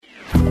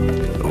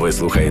Ви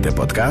слухаєте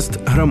подкаст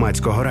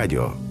Громадського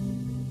радіо.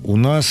 У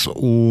нас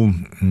у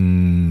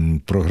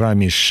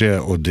програмі ще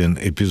один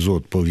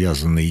епізод,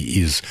 пов'язаний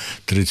із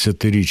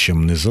 30-річчям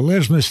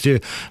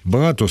Незалежності.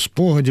 Багато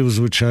спогадів,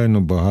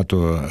 звичайно,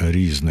 багато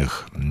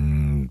різних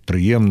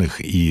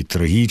приємних і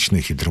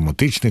трагічних, і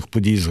драматичних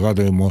подій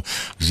згадуємо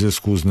в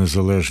зв'язку з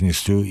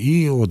Незалежністю.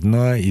 І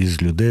одна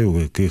із людей,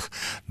 у яких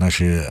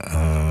наші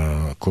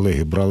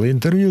колеги брали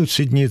інтерв'ю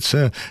ці дні,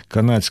 це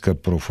канадська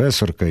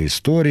професорка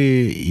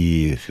історії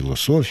і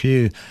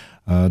філософії,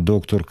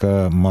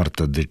 докторка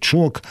Марта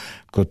Дичок,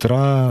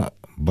 котра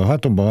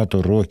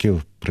багато-багато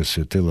років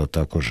присвятила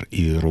також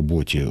і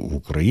роботі в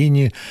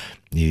Україні,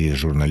 і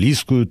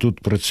журналісткою тут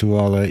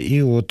працювала.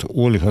 І от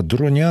Ольга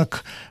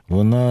Дроняк,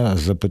 вона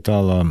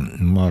запитала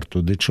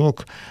Марту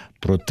Дичок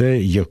про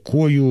те,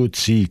 якою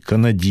цій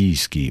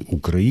канадійській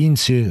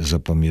українці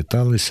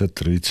запам'яталися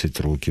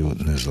 30 років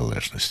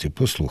незалежності.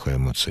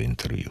 Послухаємо це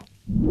інтерв'ю.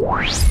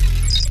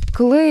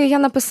 Коли я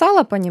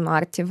написала пані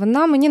Марті,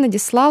 вона мені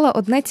надіслала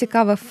одне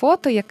цікаве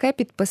фото, яке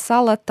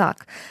підписала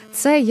так.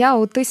 Це я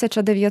у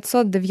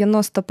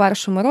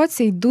 1991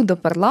 році йду до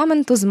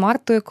парламенту з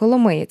Мартою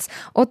Коломиєць.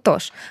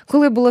 Отож,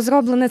 коли було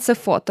зроблене це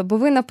фото, бо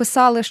ви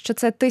написали, що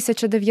це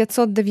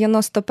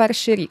 1991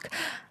 рік.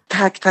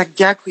 Так,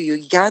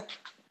 дякую.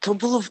 То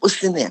було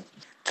восени.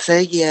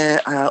 Це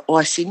є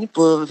осінь,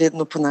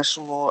 видно по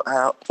нашому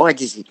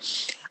одязі.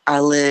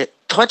 Але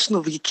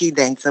точно в який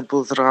день це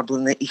було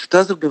зроблене і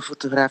хто зробив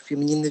фотографію,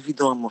 мені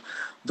невідомо.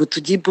 Бо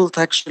тоді було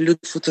так, що люди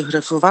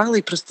фотографували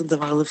і просто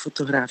давали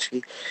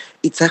фотографії.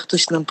 І це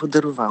хтось нам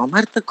подарував.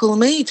 Марта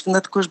Коломиєць, вона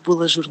також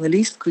була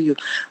журналісткою.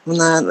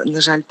 Вона,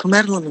 на жаль,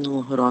 померла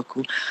минулого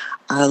року.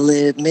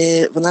 Але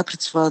вона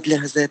працювала для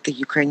газети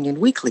Ukrainian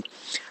Weekly,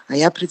 а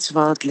я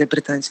працювала для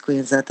британської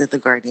газети The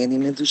Guardian. І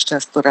ми дуже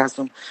часто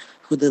разом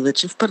ходили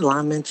чи в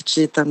парламент,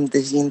 чи там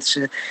десь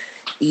інше.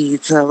 І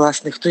це,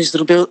 власне, хтось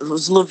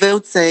зловив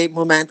цей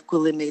момент,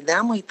 коли ми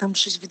йдемо, і там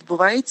щось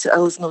відбувається,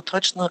 але знову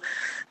точно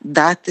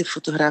дати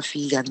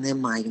фотографії я не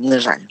маю, на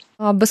жаль.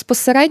 А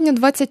безпосередньо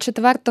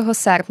 24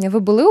 серпня ви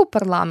були у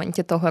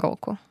парламенті того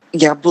року?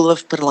 Я була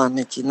в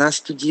парламенті.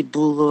 Нас тоді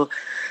було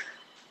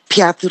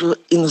 5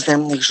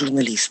 іноземних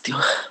журналістів.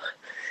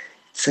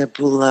 Це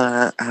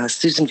була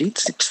Сьюзен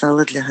Рід,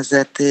 писала для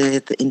газети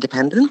The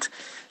Independent,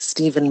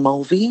 Стівен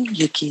Молві,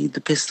 який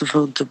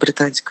дописував до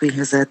британської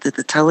газети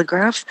The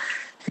Telegraph,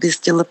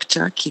 Христя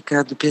Лапчак,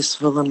 яка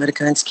дописувала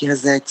американській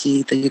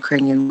газеті The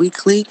Ukrainian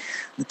Weekly,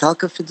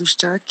 Наталка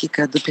Федущак,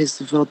 яка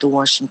дописувала до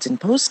Washington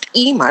Post,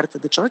 і Марта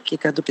Дичок,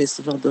 яка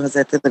дописувала до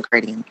газети The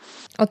Guardian.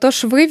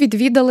 Отож, ви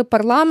відвідали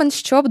парламент,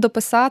 щоб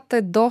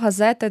дописати до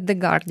газети The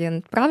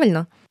Guardian,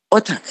 правильно?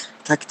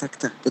 Так.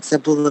 Бо це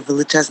була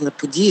величезна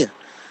подія.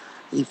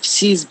 І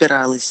всі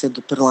збиралися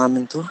до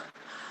парламенту,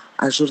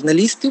 а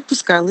журналістів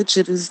пускали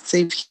через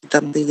цей вхід,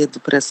 там, де є до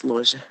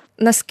прес-ложі.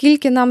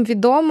 Наскільки нам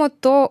відомо,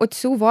 то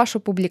оцю вашу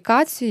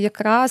публікацію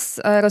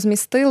якраз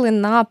розмістили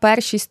на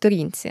першій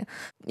сторінці.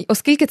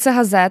 Оскільки це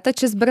газета,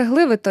 чи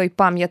зберегли ви той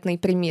пам'ятний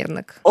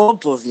примірник?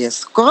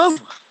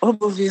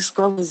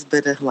 Обов'язково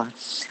зберегла.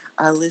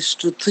 Але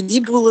що тоді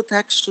було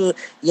так, що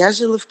я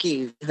жила в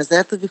Києві,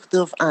 газета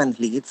виходила в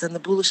Англії, це не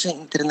було ще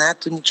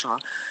інтернету, нічого.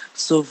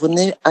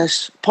 Вони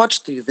аж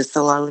почтою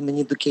висилали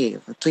мені до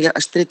Києва. То я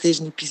аж 3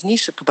 тижні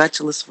пізніше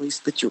побачила свою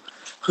статтю.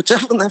 Хоча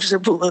вона вже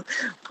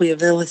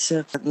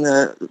появилася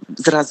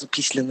зразу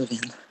після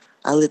новин.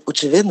 Але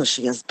очевидно,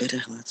 що я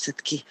зберегла. Це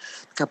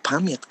така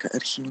пам'ятка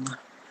архівна.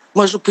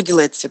 Можу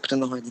поділитися при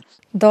нагоді.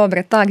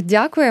 Добре, так,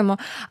 дякуємо.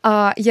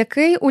 А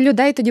який у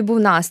людей тоді був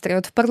настрій?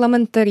 От в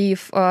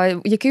парламентарів,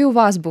 який у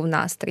вас був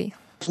настрій?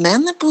 В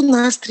мене був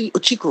настрій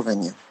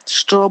очікування,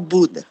 що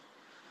буде.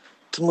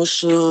 Тому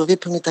що ви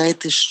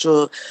пам'ятаєте,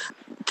 що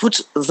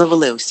путч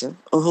завалився,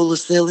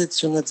 оголосили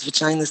цю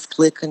надзвичайне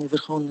скликання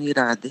Верховної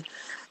Ради.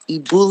 І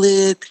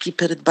були такі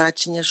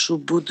передбачення, що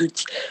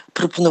будуть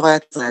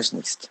пропонувати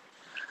незалежність.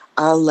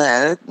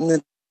 Але не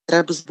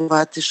треба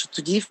забувати, що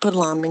тоді в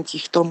парламенті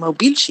хто мав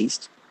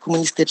більшість?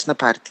 Комуністична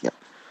партія.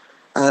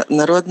 А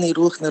Народний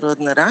рух,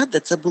 Народна Рада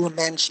 – це була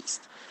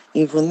меншість.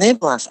 І вони,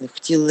 власне,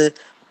 хотіли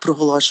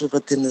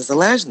проголошувати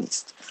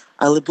незалежність,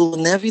 але було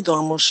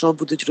невідомо, що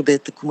будуть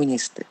робити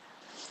комуністи.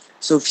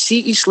 Всі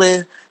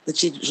йшли,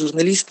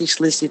 журналісти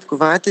йшли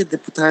слідкувати,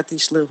 депутати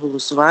йшли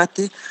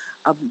голосувати,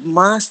 а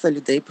маса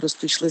людей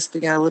просто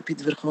стояла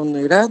під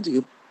Верховною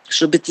Радою,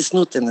 щоб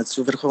тиснути на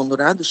цю Верховну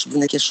Раду, щоб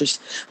вони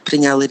щось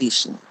прийняли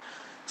рішення.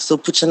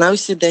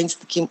 Починався день з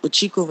таким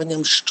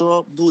очікуванням,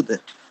 що буде.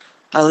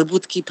 Але був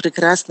такий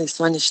прекрасний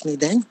сонячний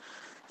день,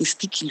 і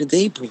стільки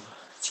людей було.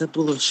 Це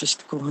було щось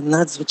такого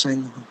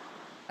надзвичайного.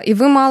 І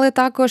ви мали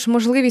також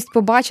можливість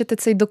побачити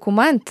цей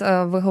документ.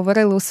 Ви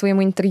говорили у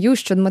своєму інтерв'ю,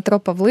 що Дмитро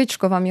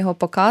Павличко вам його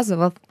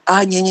показував.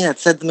 Ні,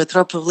 це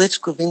Дмитро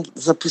Павличко, він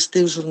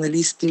запустив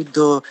журналістів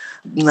до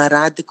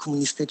наради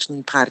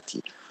комуністичної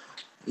партії,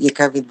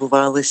 яка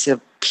відбувалася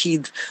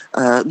під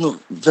в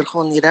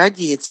Верховній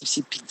Раді є ці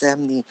всі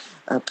підземні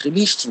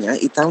приміщення,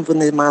 і там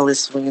вони мали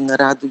свою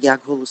нараду,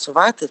 як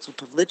голосувати. То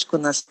Павличко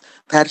нас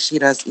перший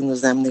раз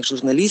іноземних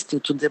журналістів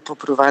туди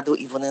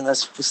попровадив, і вони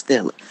нас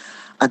впустили.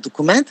 А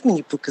документ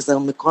мені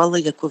показав Микола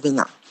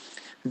Яковина.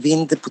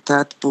 Він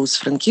депутат був з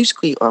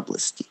Франківської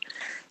області.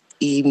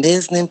 І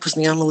ми з ним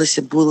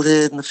познайомилися,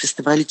 були на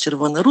фестивалі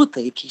 «Червона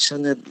рута», який ще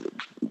не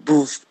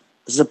був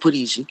в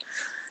Запоріжжі.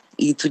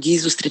 І тоді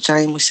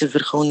зустрічаємося в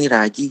Верховній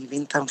Раді, і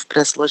він там в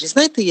прес-ложі.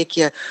 Знаєте,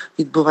 як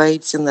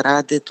відбуваються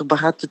наради, то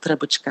багато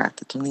треба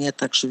чекати, то не є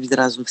так, що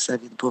відразу все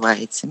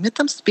відбувається. Ми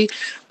там собі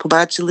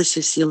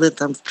побачилися, сіли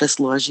там в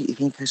прес-ложі, і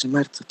він каже: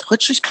 Марто, ти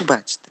хочеш щось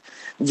побачити?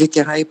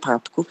 Витягає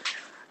папку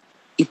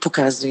і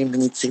показує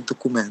мені цей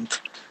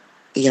документ.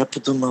 І я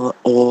подумала,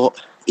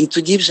 І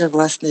тоді вже,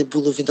 власне,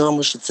 було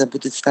відомо, що це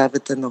будуть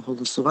ставити на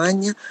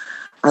голосування,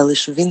 але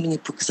що він мені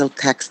показав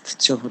текст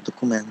цього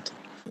документу.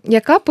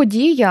 Яка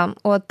подія,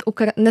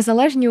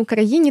 незалежній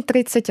Україні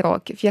 30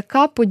 років,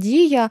 яка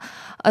подія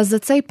за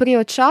цей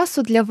період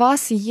часу для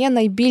вас є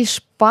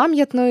найбільш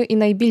пам'ятною і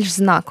найбільш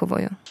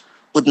знаковою?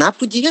 Одна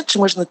подія чи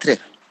можна 3?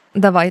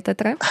 Давайте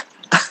 3.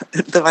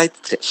 Давайте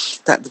 3.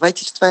 Так,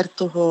 24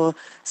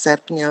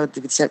 серпня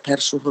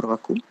 1991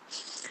 року.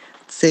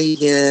 Це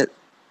є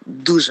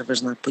дуже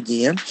важна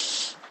подія.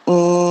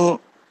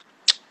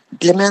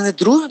 Для мене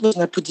друга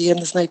важна подія,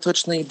 не знаю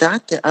точної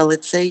дати, але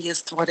це є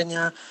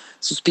створення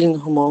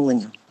суспільного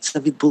мовлення. Це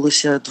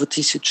відбулося в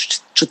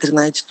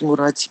 2014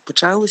 році.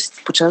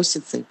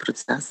 Почався цей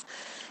процес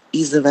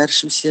і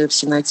завершився в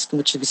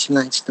 17-му чи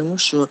 18-му,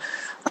 що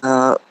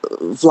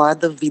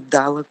влада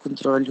віддала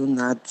контролю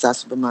над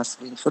засобами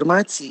масової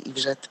інформації, і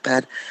вже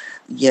тепер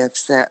є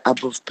все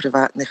або в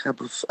приватних,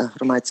 або в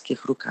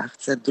громадських руках.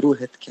 Це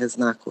друге таке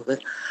знакове.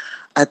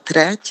 А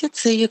третє,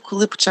 це є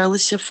коли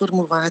почалися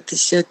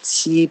формуватися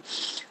ці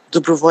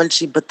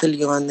добровольчі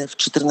батальйони в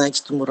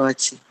 2014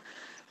 році.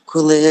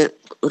 Коли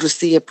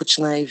Росія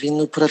починає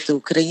війну проти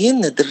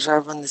України,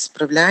 держава не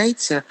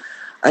справляється,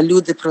 а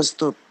люди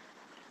просто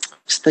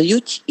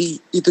встають і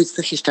йдуть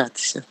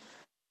захищатися.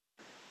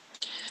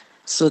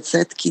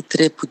 Це такі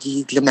 3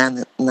 події для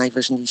мене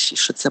найважніші,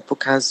 що це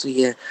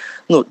показує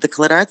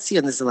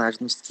декларація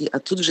незалежності, а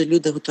тут вже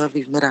люди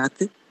готові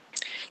вмирати,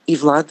 і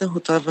влада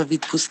готова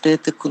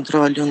відпустити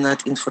контролю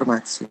над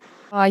інформацією.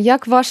 А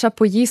як ваша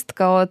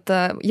поїздка?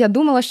 Я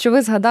думала, що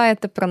ви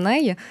згадаєте про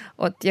неї.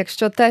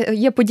 Якщо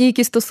є події,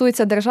 які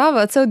стосуються держави,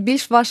 а це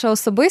більш ваша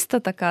особиста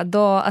така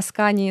до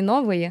Асканії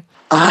Нової?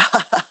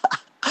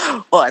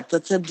 То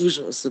це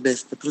дуже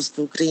особисто.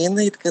 Просто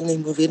Україна є така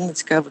неймовірно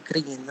цікава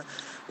країна,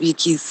 в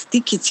якій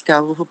стільки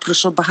цікавого, про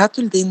що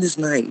багато людей не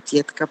знають.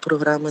 Є така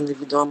програма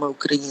 «Невідома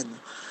Україна»,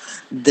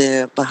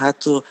 де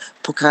багато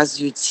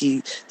показують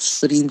ці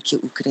сторінки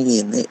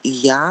України. І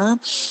я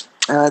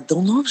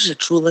давно вже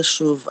чула,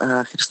 що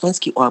в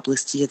Херсонській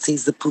області є цей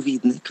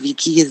заповідник, в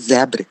якій є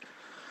зебри.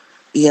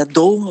 І я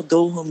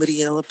довго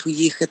мріяла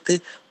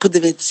поїхати,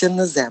 подивитися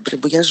на зебри,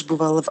 бо я ж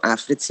бувала в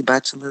Африці,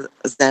 бачила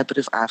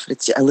зебри в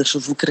Африці, але що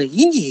в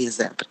Україні є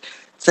зебри,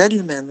 це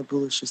для мене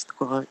було щось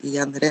такого. І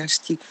я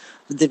нарешті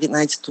в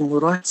 19-му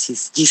році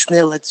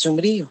здійснила цю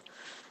мрію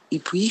і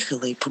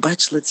поїхала, і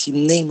побачила ці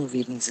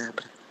неймовірні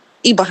зебри.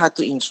 І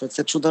багато іншого.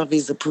 Це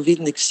чудовий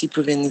заповідник, всі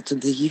повинні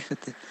туди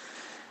їхати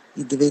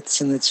і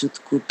дивитися на цю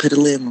таку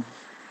перлину.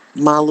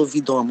 Мало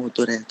відомо,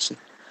 до речі.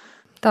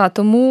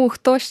 Тому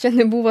хто ще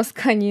не був в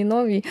Асканії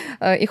Новій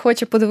і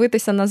хоче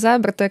подивитися на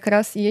зебри, то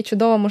якраз є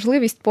чудова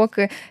можливість,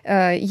 поки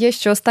є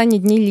ще останні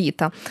дні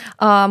літа.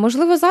 А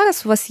можливо,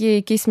 зараз у вас є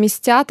якісь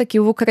місця такі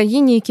в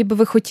Україні, які би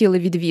ви хотіли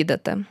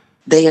відвідати?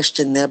 Де я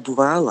ще не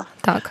бувала?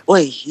 Так.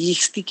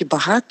 Їх стільки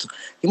багато.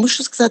 І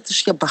мушу сказати,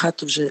 що я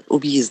багато вже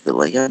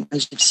об'їздила. Я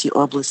майже всі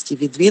області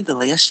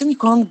відвідала. Я ще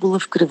ніколи не була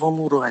в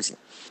Кривому Розі.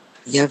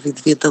 Я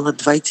відвідала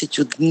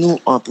 21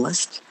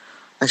 область.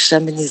 А ще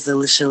мені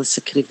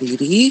залишилося Кривий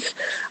Ріг,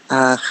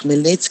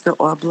 Хмельницька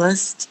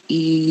область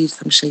і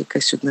там ще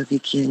якась одна, в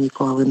якій я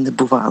ніколи не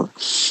бувала.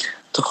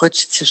 То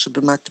хочеться,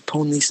 щоб мати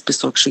повний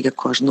список, що я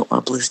кожну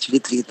область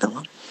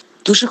відвідала.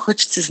 Дуже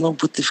хочеться знову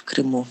бути в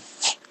Криму.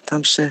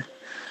 Там ще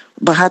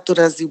багато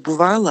разів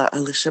бувала,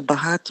 але ще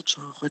багато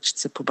чого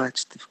хочеться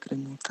побачити в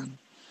Криму. Там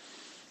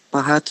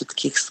багато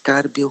таких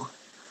скарбів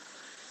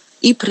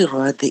і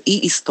природи, і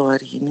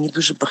історії. Мені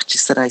дуже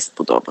Бахчисарай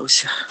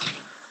сподобався.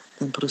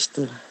 Там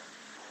просто...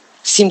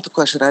 Всім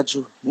також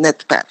раджу не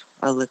тепер,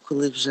 але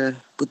коли вже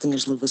буде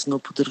можливо знову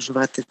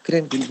подорожувати в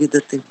Крим,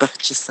 відвідати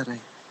Бахчисарай.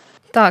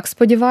 Так,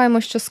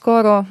 сподіваємося, що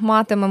скоро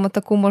матимемо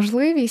таку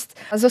можливість.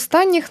 З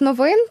останніх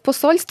новин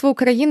Посольство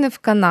України в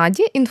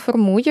Канаді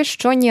інформує,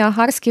 що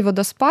Ніагарський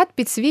водоспад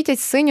підсвітять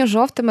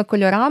синьо-жовтими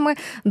кольорами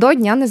до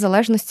Дня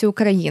Незалежності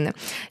України.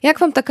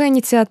 Як вам така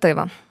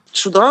ініціатива?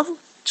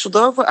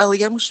 Чудово, але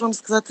я мушу вам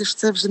сказати, що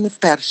це вже не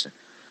вперше.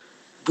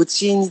 Бо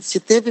ці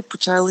ініціативи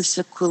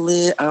почалися,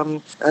 коли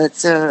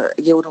це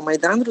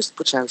Євромайдан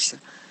розпочався.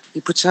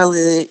 І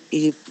почали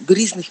і в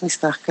різних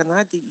містах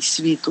Канади і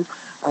світу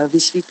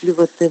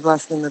висвітлювати,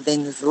 власне, на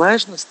День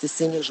Незалежності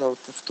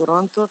синьо-жовте. В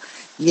Торонто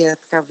є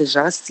така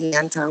вежа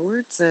CN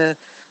Tower, це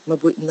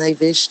мабуть,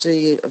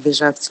 найвищий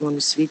вежа в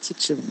цілому світі,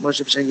 чи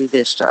може вже і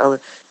вища, але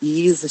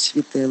її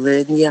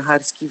засвітили.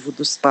 Ніагарський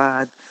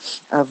водоспад,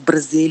 а в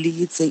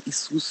Бразилії цей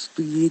Ісус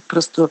стоїть.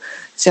 Просто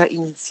ця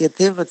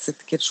ініціатива, це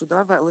таке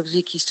чудове, але вже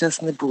якийсь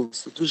час не було.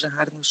 Дуже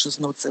гарно, що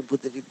знову це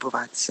буде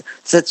відбуватися.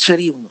 Це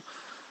чарівно.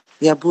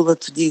 Я була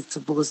тоді, це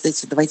було,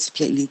 здається,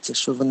 25-ліття,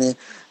 що вони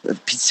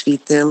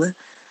підсвітили.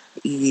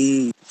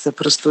 І це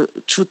просто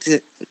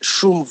чути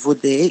шум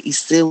води і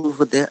силу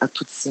води, а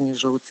тут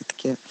синьо-жовте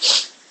таке.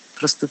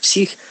 Просто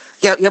всіх.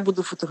 Я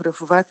буду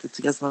фотографувати,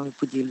 то я з вами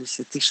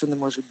поділюся, ті, що не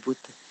можуть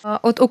бути.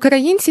 От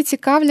українці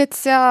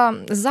цікавляться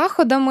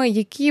заходами,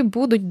 які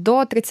будуть до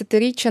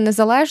 30-річчя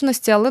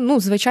Незалежності, але,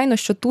 звичайно,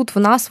 що тут в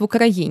нас в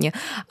Україні.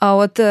 А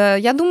от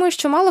я думаю,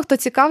 що мало хто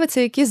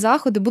цікавиться, які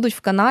заходи будуть в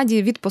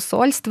Канаді від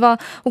посольства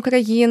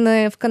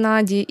України в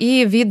Канаді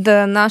і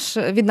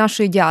від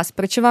нашої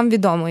діаспори. Чи вам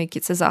відомо, які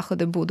це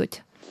заходи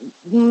будуть?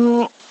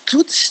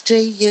 Тут ще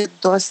є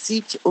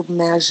досить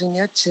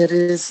обмеження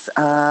через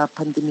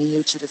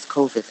пандемію, через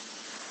COVID.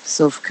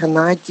 В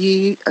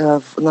Канаді,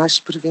 в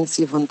нашій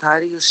провінції в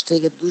Онтаріо ще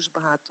є дуже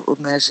багато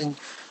обмежень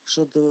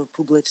щодо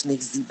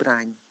публічних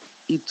зібрань.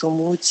 І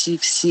тому ці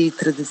всі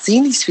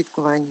традиційні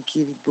святкування,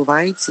 які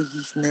відбуваються,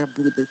 їх не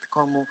буде в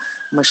такому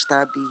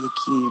масштабі,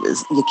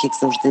 яких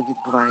завжди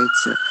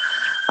відбувається.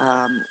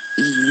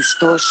 І з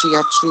того, що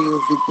я чую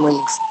від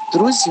моїх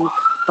друзів,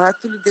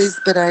 багато людей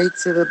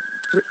збирається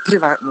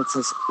приватно це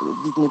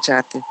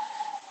відмічати.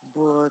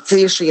 Бо це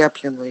є, що я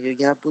планую.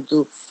 Я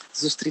буду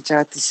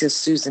зустрічатися з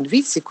Сюзан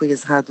Віц, яку я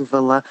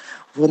згадувала.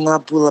 Вона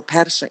була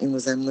перша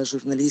іноземна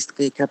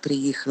журналістка, яка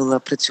приїхала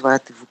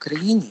працювати в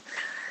Україні.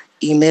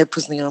 І ми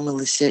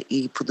познайомилися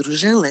і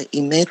подружили.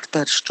 І ми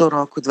тепер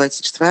щороку,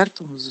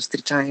 24-го,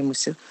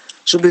 зустрічаємося,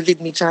 щоб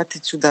відмічати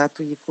цю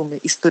дату, яку ми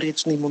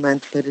історичний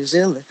момент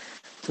пережили.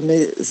 То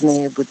ми з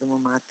нею будемо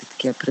мати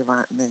таке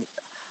приватне.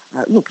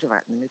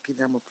 Ми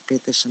підемо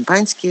попити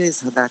шампанське,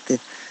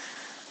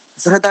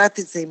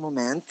 згадати цей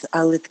момент,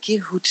 але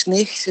таких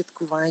гучних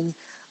святкувань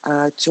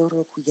цього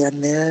року я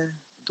не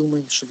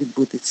думаю, що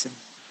відбудеться.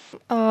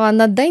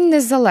 На День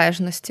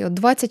Незалежності,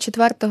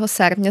 24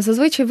 серпня,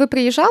 зазвичай ви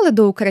приїжджали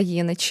до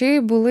України чи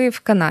були в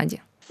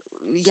Канаді?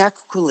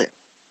 Як коли.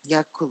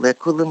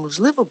 Коли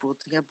можливо було,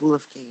 то я була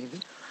в Києві,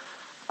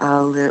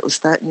 але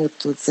останньо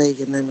то це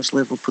є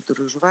неможливо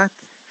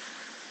подорожувати.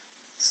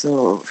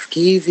 В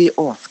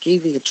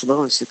Києві є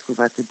чудово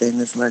святкувати День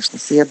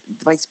Незалежності. Я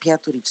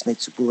 25-ту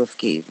річницю була в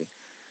Києві.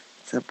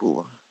 Це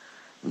було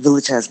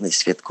величезне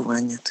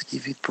святкування,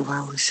 тоді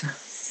відбувалося.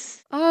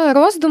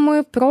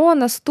 Роздуми про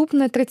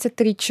наступне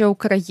 30-річчя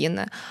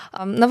України.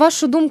 На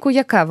вашу думку,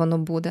 яке воно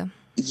буде?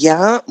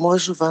 Я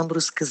можу вам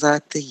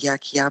розказати,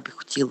 як я би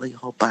хотіла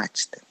його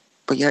бачити.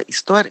 Бо я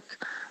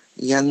історик,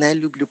 я не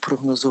люблю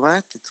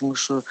прогнозувати, тому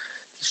що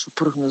ті, що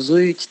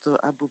прогнозують, то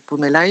або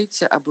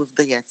помиляються, або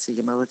вдається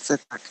їм, але це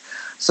так.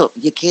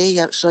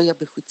 Що я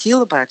би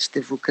хотіла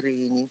бачити в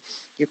Україні,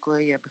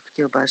 якою я би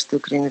хотіла бачити в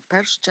Україні? В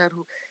першу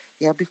чергу,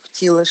 я би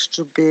хотіла,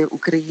 щоб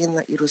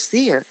Україна і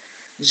Росія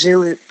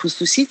жили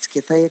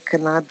по-сусідськи, так як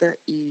Канада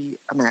і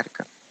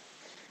Америка.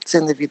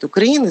 Це не від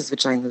України,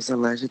 звичайно,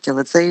 залежить,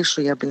 але це є,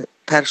 що я би в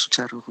першу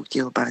чергу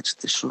хотіла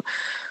бачити, що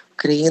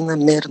Україна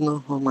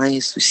мирного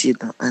має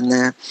сусіда, а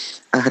не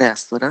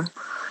агресора.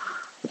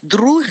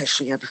 Друге,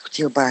 що я би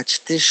хотіла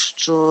бачити,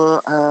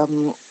 що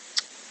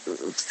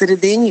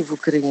всередині в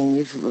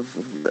Україні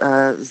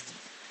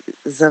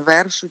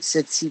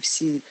завершуються ці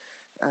всі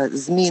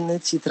зміни,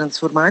 ці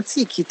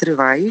трансформації, які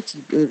тривають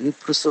і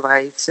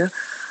просуваються,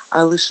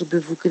 але щоб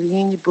в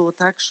Україні було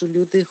так, що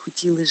люди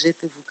хотіли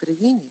жити в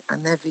Україні, а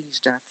не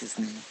виїжджати з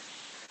неї.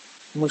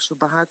 Тому що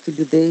багато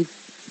людей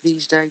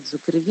виїжджають з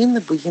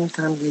України, бо їм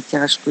там є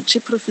тяжко чи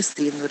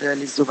професійно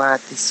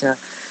реалізуватися,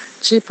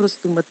 чи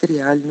просто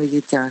матеріально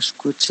є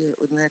тяжко, чи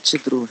одне, чи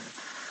друге.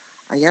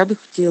 А я би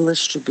хотіла,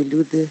 щоб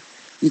люди,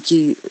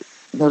 які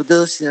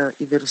народилися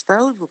і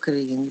виростали в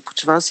Україні,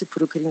 почувалися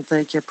про Україну так,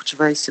 як я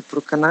почуваюся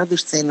про Канаду,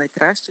 що це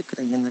найкраща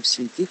країна в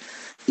світі,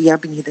 і я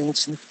б ніде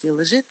інше не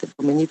хотіла жити,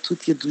 бо мені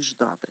тут є дуже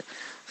добре.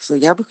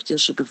 Я би хотіла,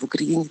 щоб в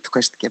Україні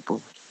також таке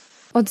було.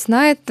 От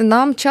знаєте,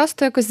 нам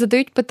часто якось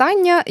задають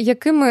питання,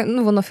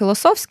 якими, воно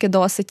філософське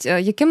досить,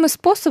 якими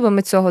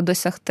способами цього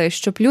досягти,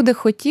 щоб люди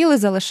хотіли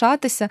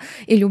залишатися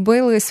і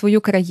любили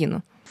свою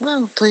країну?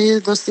 То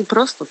є досить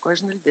просто.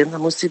 Кожна людина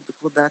мусить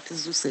докладати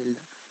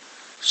зусилля,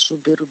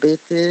 щоб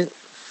робити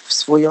в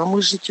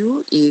своєму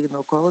життю і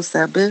навколо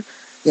себе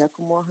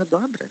якомога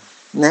добре.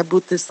 Не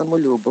бути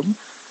самолюбом,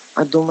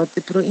 а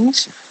думати про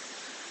інших.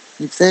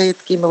 І це є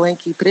такий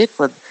маленький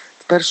приклад.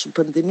 Першу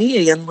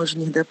пандемію я не можу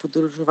ніде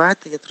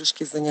подорожувати, я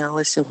трошки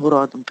зайнялася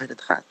городом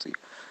перед хатою.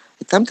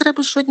 І там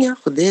треба щодня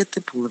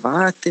ходити,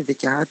 поливати,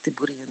 витягати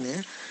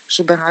бур'яни.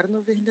 Щоб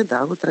гарно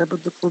виглядало, треба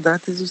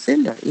докладати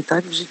зусилля. І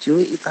так в життю,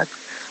 і так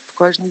в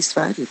кожній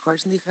сфері.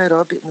 Кожен хай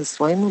робить на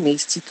своєму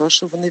місці те,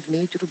 що вони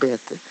вміють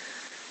робити.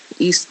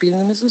 І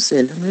спільними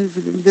зусиллями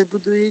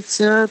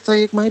вибудується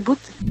те, як має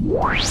бути.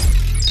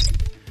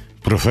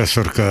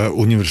 Професорка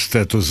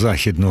Університету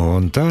Західного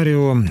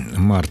Онтаріо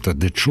Марта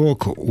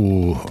Дичок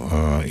у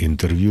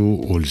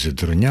інтерв'ю Ользи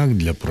Дроняк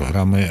для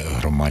програми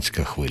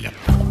 «Громадська хвиля».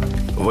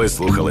 Ви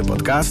слухали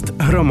подкаст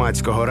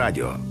Громадського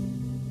радіо.